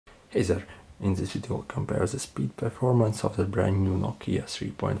Hey there, in this video I'll compare the speed performance of the brand new Nokia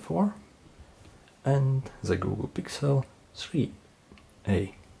 3.4 and the Google Pixel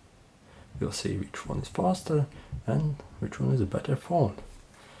 3a. We'll see which one is faster and which one is a better phone.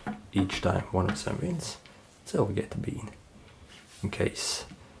 Each time one of them wins, they'll get a bean. In case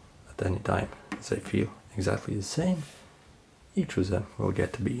at any time they feel exactly the same, each of them will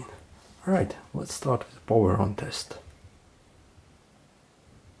get a bean. Alright, let's start with the power on test.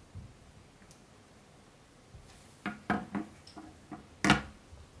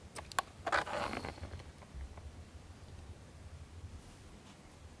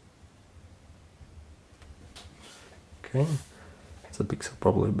 Okay, the Pixel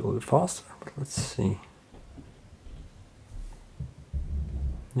probably a little bit faster, but let's see.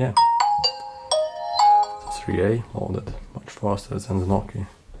 Yeah, the 3A loaded much faster than the Nokia.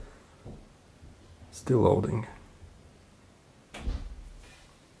 Still loading.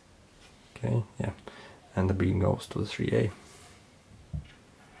 Okay, yeah, and the bean goes to the 3A.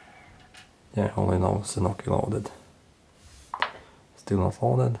 Yeah, only now the Nokia loaded. Still not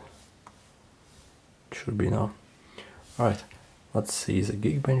loaded. It should be now. Alright, let's see the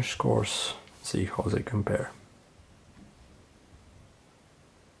Geekbench scores, see how they compare.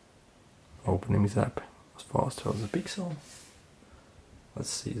 Opening the app was faster on the Pixel. Let's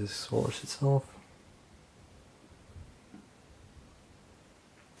see the source itself.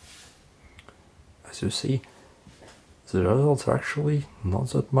 As you see, the results are actually not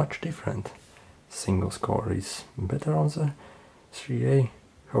that much different. Single score is better on the 3A,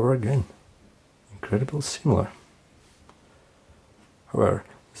 however again, incredibly similar. However,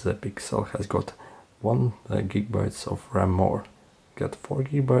 the Pixel has got 1 GB of RAM more. Got 4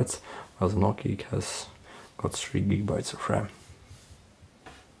 GB, while the Nokia has got 3 GB of RAM.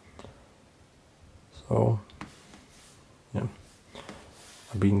 So, yeah,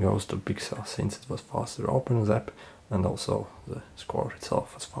 a bean goes to Pixel since it was faster open the app, and also the score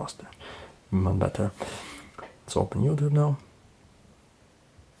itself was faster, even better. Let's open YouTube now.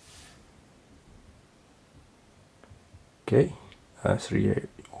 Okay. 3A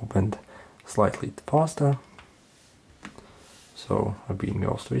opened slightly faster, so a bean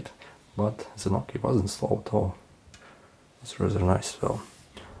goes to it, but the Nokia wasn't slow at all. It's rather nice. So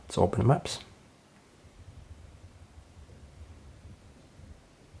let's open maps.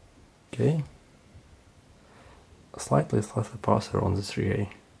 Okay, slightly faster on the 3A,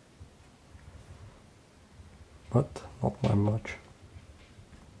 but not by much.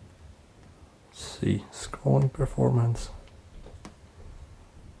 Let's see scrolling performance.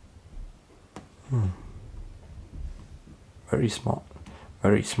 Very small,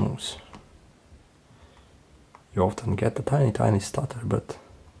 very smooth. You often get a tiny stutter, but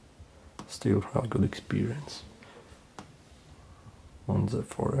still a good experience. On the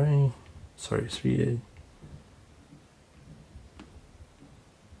 4A, sorry, 3A.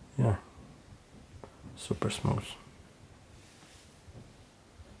 Yeah, super smooth.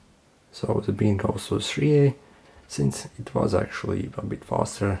 So the bean goes to 3A, since it was actually a bit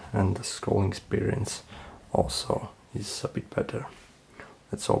faster and the scrolling experience also is a bit better.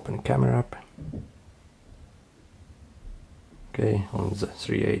 Let's open camera app. Okay, on the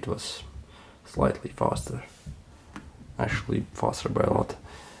 3A it was slightly faster, actually faster by a lot.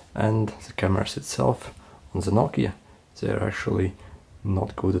 And the cameras itself on the Nokia, they're actually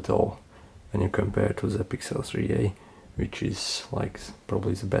not good at all when you compare to the Pixel 3A, which is like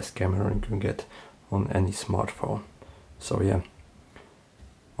probably the best camera you can get on any smartphone. So yeah,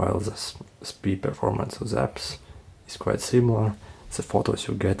 while the speed performance of the apps is quite similar, the photos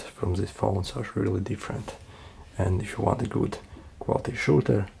you get from these phones are really different. And if you want a good quality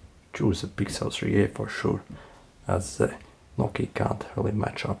shooter, choose the Pixel 3A for sure, as the Nokia can't really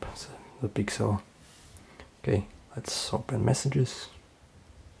match up the Pixel. Okay, let's open messages.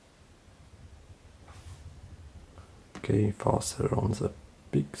 Okay, faster on the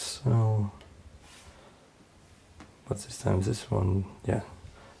Pixel, but this time this one, yeah,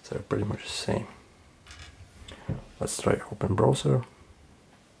 they're pretty much the same. Let's try open browser.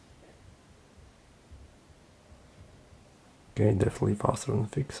 Okay, definitely faster than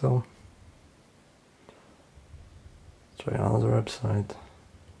the Pixel. Try another website.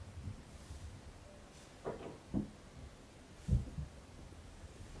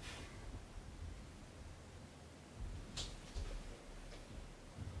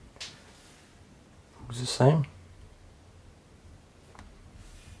 Looks the same.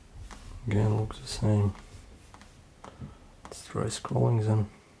 Again, looks the same. Let's try scrolling them.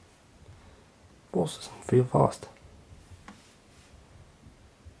 Both doesn't feel fast.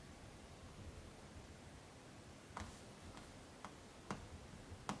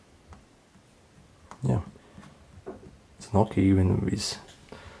 Nokia, even with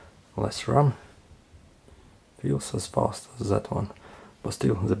less RAM, feels as fast as that one, but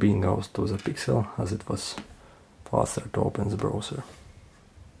still the bean goes to the Pixel as it was faster to open the browser.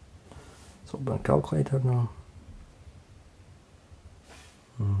 So open calculator now.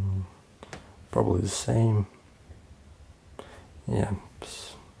 Probably the same. Yeah,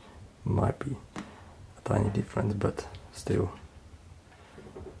 might be a tiny difference, but still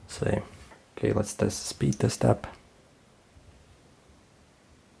same. Okay, let's test the speed test app.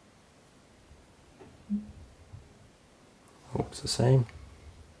 Looks the same.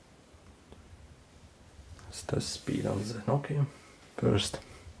 Let's test speed on the Nokia first.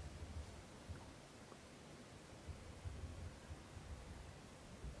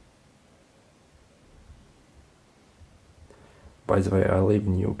 By the way, I live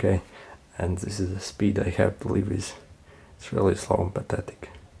in UK and this is the speed I have to live with. It's really slow and pathetic.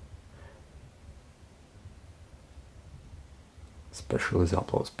 Especially the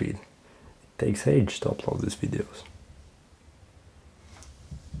upload speed. It takes age to upload these videos.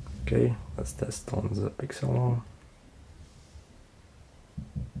 Okay, let's test on the Pixel now.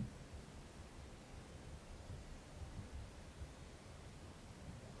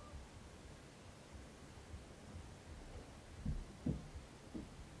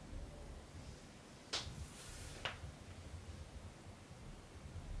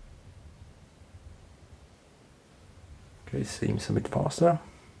 Okay, seems a bit faster.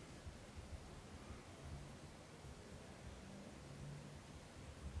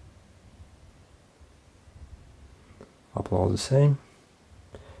 Upload the same.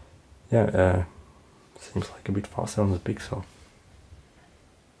 Yeah, seems like a bit faster on the Pixel.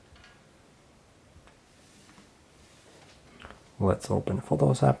 Let's open the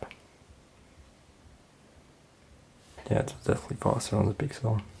Photos app. Yeah, it's definitely faster on the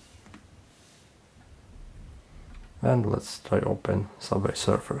Pixel. And let's try open Subway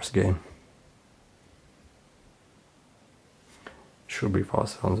Surfers game. Should be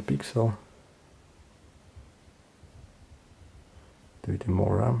faster on the Pixel. Do it in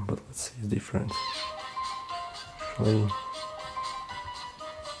more RAM, but let's see the difference. Actually,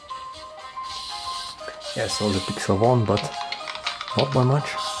 yeah, so the Pixel won, but not by much.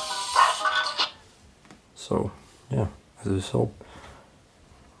 So yeah, as you saw,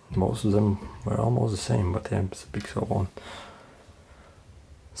 most of them were almost the same, but yeah, the Pixel won.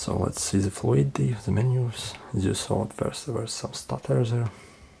 So let's see the fluidity of the menus. As you saw at first, there were some stutters there,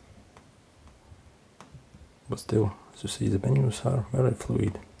 but still, as you see, the menus are very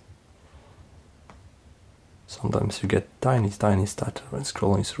fluid. Sometimes you get tiny stutter when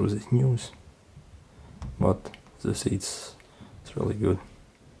scrolling through the news, but as you see, it's really good.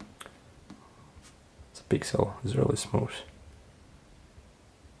 The Pixel is really smooth.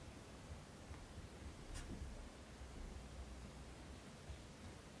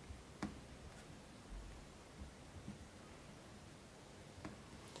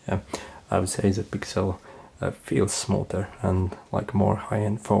 Yeah, I would say the Pixel feels smoother and like more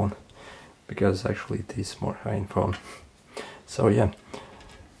high-end phone, because actually it is more high-end phone. So yeah,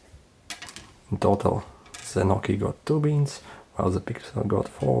 in total the Nokia got 2 beans, while the Pixel got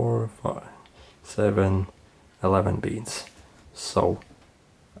 4, 5, 7, 11 beans. So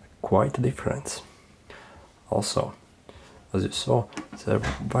quite a difference. Also, as you saw, there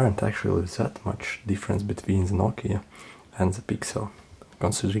weren't actually that much difference between the Nokia and the Pixel,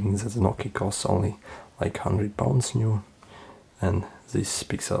 considering that the Nokia costs only like £100 new, and this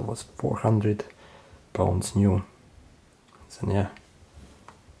Pixel was £400 new. So yeah,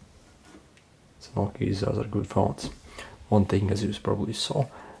 the Nokia's other good phones. One thing, as you probably saw,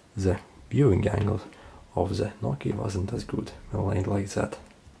 the viewing angle of the Nokia wasn't as good when laid like that.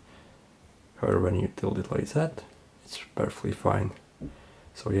 However, when you tilt it like that, it's perfectly fine.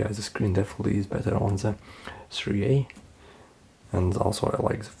 So yeah, the screen definitely is better on the 3A, and also I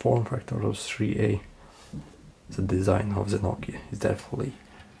like the form factor of 3A. The design of the Nokia is definitely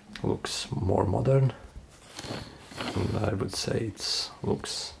looks more modern, and I would say it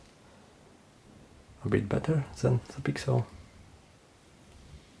looks a bit better than the Pixel.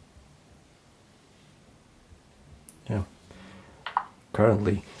 Yeah.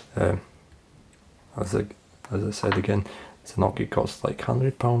 Currently, as I said again, the Nokia costs like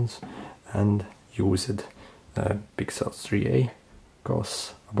 £100, and used Pixel 3A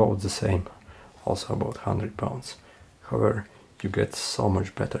costs about the same, also about £100. However, you get so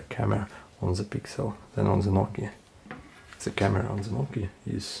much better camera on the Pixel than on the Nokia. The camera on the Nokia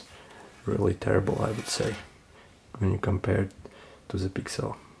is really terrible, I would say, when you compare it to the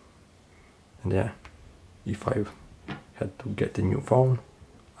Pixel. And yeah, if I had to get a new phone,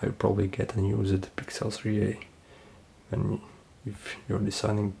 I would probably get and use the Pixel 3A. if you're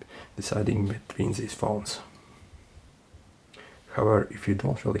deciding between these phones. However, if you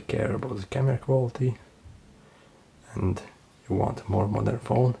don't really care about the camera quality and you want a more modern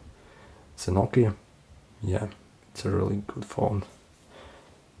phone, the Nokia, yeah, it's a really good phone,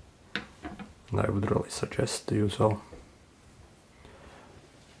 and I would really suggest to you so.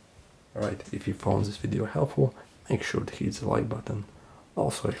 Alright, if you found this video helpful, make sure to hit the like button.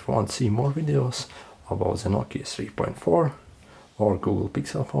 Also, if you want to see more videos about the Nokia 3.4 or Google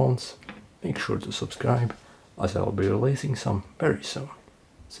Pixel phones, make sure to subscribe, as I'll be releasing some very soon.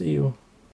 See you!